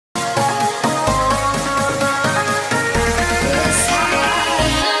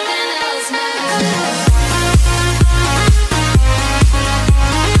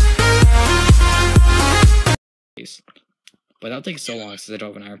that'll take so long since I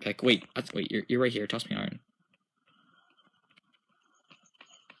don't have an iron pick. Wait, wait, you're right here. Toss me iron.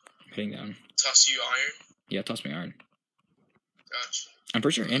 I'm hitting down. Toss you iron? Yeah, toss me iron. Gotcha. I'm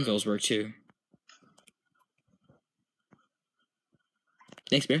pretty sure anvils work too.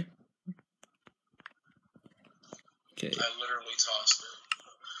 Thanks, bear. Okay. I literally tossed it.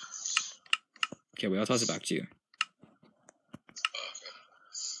 Okay, wait, I'll toss it back to you. Okay.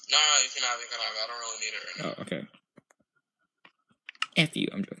 No, you can have it, I don't really need it right now. Oh, okay. F you,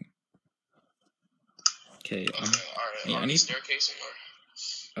 I'm joking. Okay, alright. yeah, I need staircasing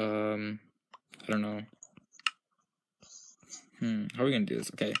or? I don't know. How are we gonna do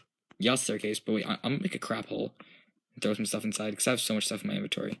this? Okay. Yeah, staircase, but wait, I'm gonna make a crap hole and throw some stuff inside, because I have so much stuff in my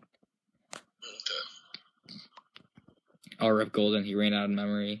inventory. Okay. Oh, Rip Golden, he ran out of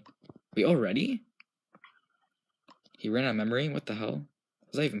memory. Wait, already? He ran out of memory? What the hell?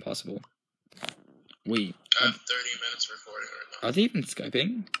 Was that even possible? Wait. I have 30 minutes recording right now. Are they even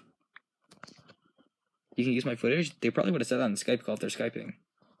Skyping? You can use my footage? They probably would have said that on the Skype call if they're Skyping.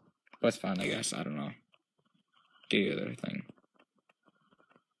 But it's fine, I guess. I don't know. Do the other thing.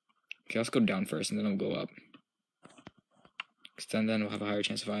 Okay, let's go down first, and then I'll go up. Because then we'll have a higher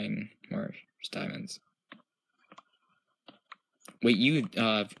chance of finding more diamonds. Wait, you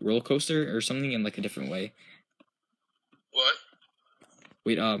roller coaster or something in like a different way? What?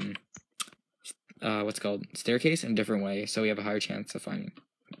 Wait, what's it called? Staircase in a different way, so we have a higher chance of finding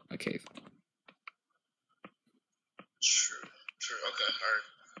a cave. True. Okay, alright.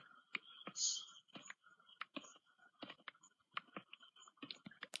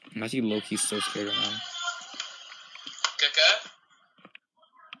 I'm actually low-key so scared right now. ¿Qué?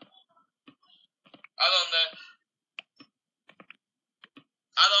 ¿A dónde?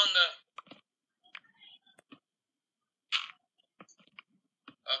 ¿A dónde?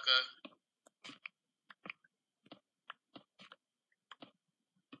 Okay.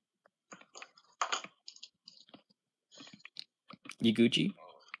 You Gucci?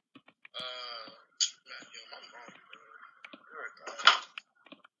 Man, yo, my mom, you're a guy.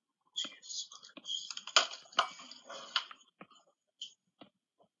 Jesus Christ.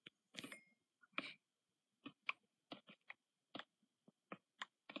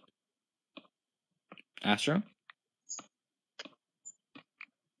 Astro?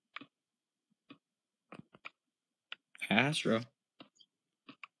 Astro. Alright,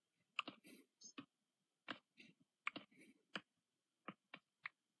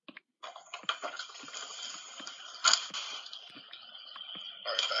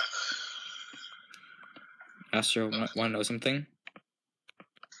 back. Astro, wanna know something?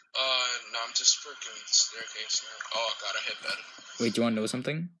 No, I'm just freaking staircase now. Oh god, I hit bed. Wait, do you wanna know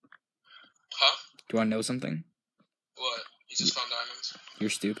something? Huh? Do you wanna know something? What? You just found diamonds? You're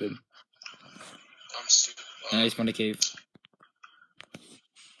stupid. I'm stupid. And I just found a cave.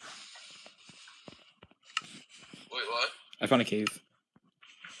 Wait, what? I found a cave.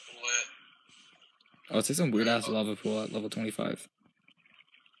 What? Oh, it's like some weird ass lava pool at level 25.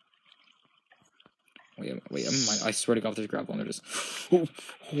 Wait, I swear to God, there's gravel under this. Oh,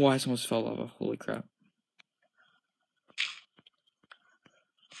 I almost fell lava. Holy crap.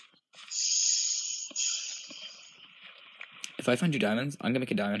 If I find you diamonds, I'm gonna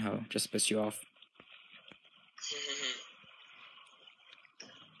make a diamond hoe just to piss you off.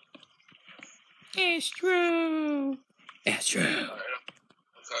 It's true. It's true. I'm coming.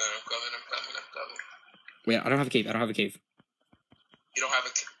 Wait, I don't have a cave. You don't have a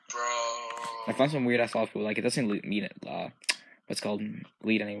bro. I found some weird ass lava pool. Like, it doesn't lead lead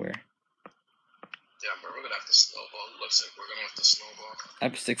anywhere. Damn, bro, we're gonna have to snowball. It looks like we're gonna have to snowball.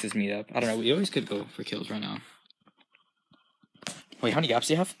 Ep6 is meet up. I don't know. We always could go for kills right now. Wait, how many gaps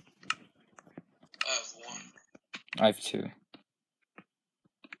do you have? I have 1. I have 2.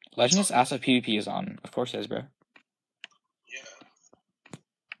 Legend just asked if PvP is on. Of course it is, bro. Yeah.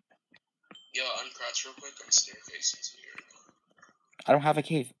 Yo, uncrouch real quick. I'm staircasing here. I don't have a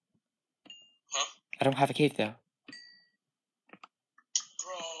cave. Huh? I don't have a cave, though.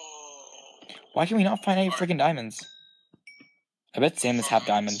 Bro. Why can we not find any freaking diamonds? I bet Sam is half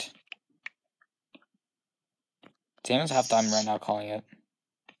diamond. Sam is half diamond right now, calling it.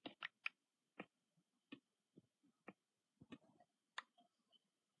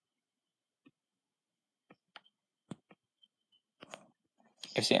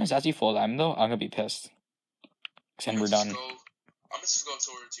 If Sam is actually full diamond, though, I'm gonna be pissed. Cause then we're done. I'm just going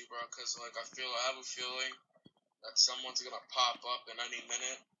towards you, bro, because, like, I have a feeling that someone's gonna pop up in any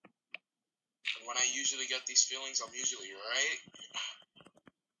minute. And when I usually get these feelings, I'm usually right.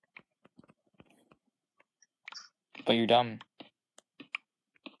 But you're dumb.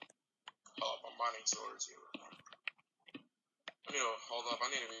 Oh, I'm running towards you. Hold up. I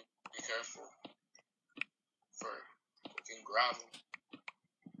need to be careful for fucking gravel.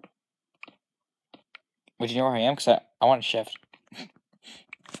 Would you know where I am? Because I want to shift.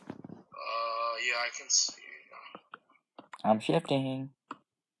 Yeah, I can see you now. I'm shifting.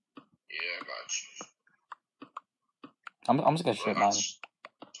 Yeah, I got you. I'm just gonna shift mine.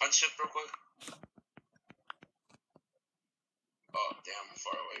 Unshift real quick. Oh, damn, I'm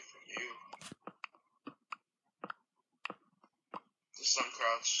far away from you. Just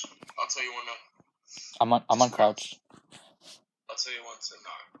uncrouch. I'll tell you when to... I'm uncrouched. I'll tell you when to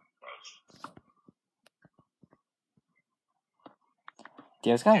not crouch.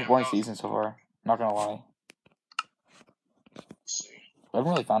 Yeah, it's kind of a boring season so far. Not gonna lie. See. I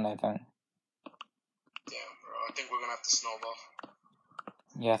haven't really found anything. Damn, bro. I think we're gonna have to snowball.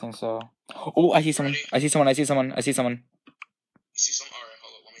 Yeah, I think so. Oh, I see someone. Ready? I see someone. I see someone. I see someone. You see some? Alright,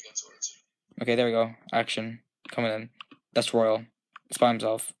 hold up. Let me get to it. Okay, there we go. Action. Coming in. That's Royal. It's by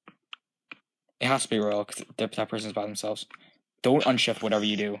himself. It has to be Royal, because that person's by themselves. Don't unshift whatever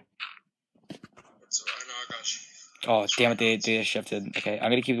you do. It's alright. No, I got you. Oh, damn it, they just shifted. Okay,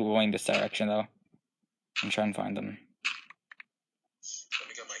 I'm gonna keep going this direction, though. And try and find them. Let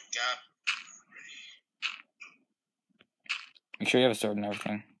me get my gap. Make sure you have a sword and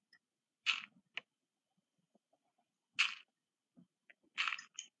everything.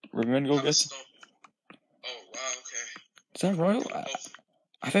 We're gonna go get... Oh, wow, okay. Is that Royal? I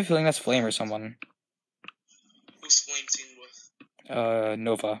have a feeling that's Flame or someone. Who's Flame teamed with? Nova.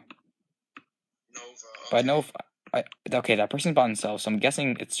 Nova, okay. But I know if... okay, that person's by himself, so I'm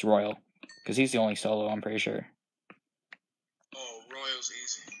guessing it's Royal. Because he's the only solo, I'm pretty sure. Oh, Royal's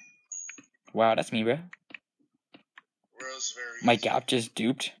easy. Wow, that's me, bro. Royal's very My easy. gap just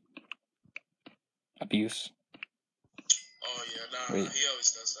duped. Abuse. Oh, yeah, nah, Wait. he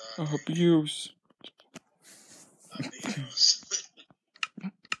always does that. Abuse. Abuse.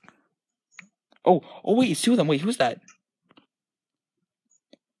 Oh, wait, it's two of them. Wait, who's that?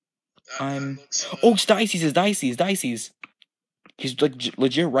 That looks, oh, it's Dicey's. It's Dicey's. He's like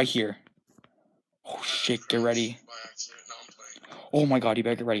legit right here. Oh shit, get ready. By accident. No, I'm playing. Oh my god, you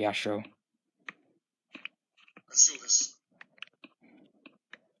better get ready, Astro. Let's do this.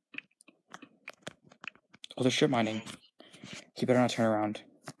 Oh, they're strip mining. He better not turn around.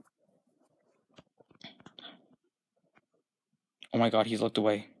 Oh my god, he's looked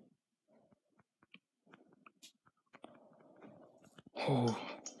away. Oh.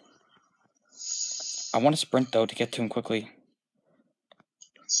 I want to sprint though to get to him quickly.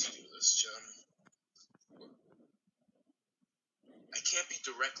 Let's do this, Jen. I can't be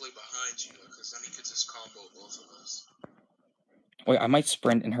directly behind you because then he could just combo both of us. Wait, I might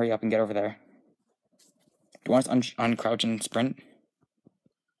sprint and hurry up and get over there. Do you want us to uncrouch and sprint?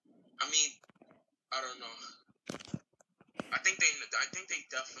 I mean, I don't know. I think they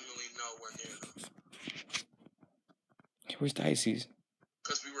definitely know we're near them. Where's Dicey's?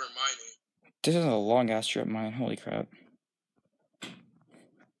 Because we were mining. This is a long ass strip mine. Holy crap.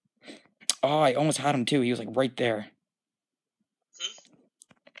 Oh, I almost had him too. He was like right there.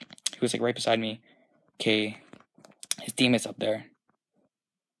 He was like right beside me. Okay. His teammate's up there.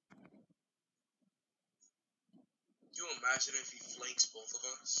 Can you imagine if he flanks both of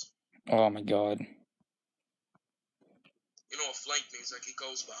us? Oh my god. You know what flank means? Like he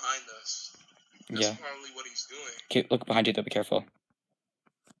goes behind us. That's probably what he's doing. Okay, look behind you though, be careful.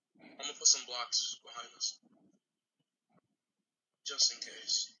 I'm gonna put some blocks behind us. Just in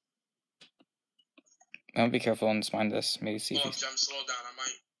case. I'm gonna be careful and just mind this. Maybe see if he's... Gem, slow down. I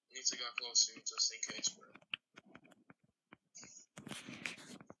might need to get close to you just in case,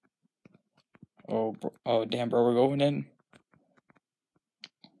 bro. Oh, damn, bro, we're going in.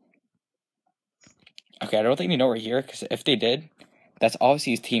 Okay, I don't think they know we're here, because if they did, that's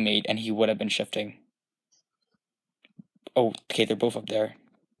obviously his teammate, and he would have been shifting. Oh, okay, they're both up there.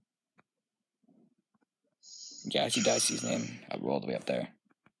 Yeah, I see Dicey's name. I roll all the way up there.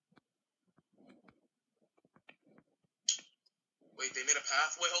 Wait, they made a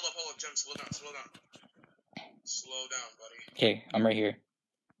path? Wait, hold up, Jem, slow down. Slow down, buddy. Okay, I'm right here.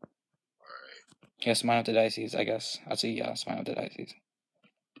 Alright. Yeah, smile up to Dicey's, I guess. I'll see, yeah, smile up to Dicey's.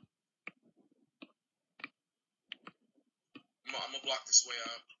 I'm gonna block this way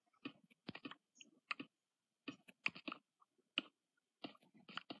out.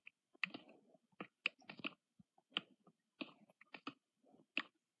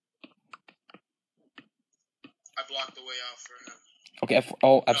 I blocked the way out for him. Okay,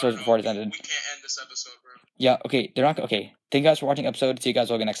 episode 4 has ended. We can't end this episode, bro. Yeah, okay, they're not... Okay, thank you guys for watching episode. See you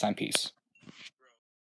guys all again next time. Peace.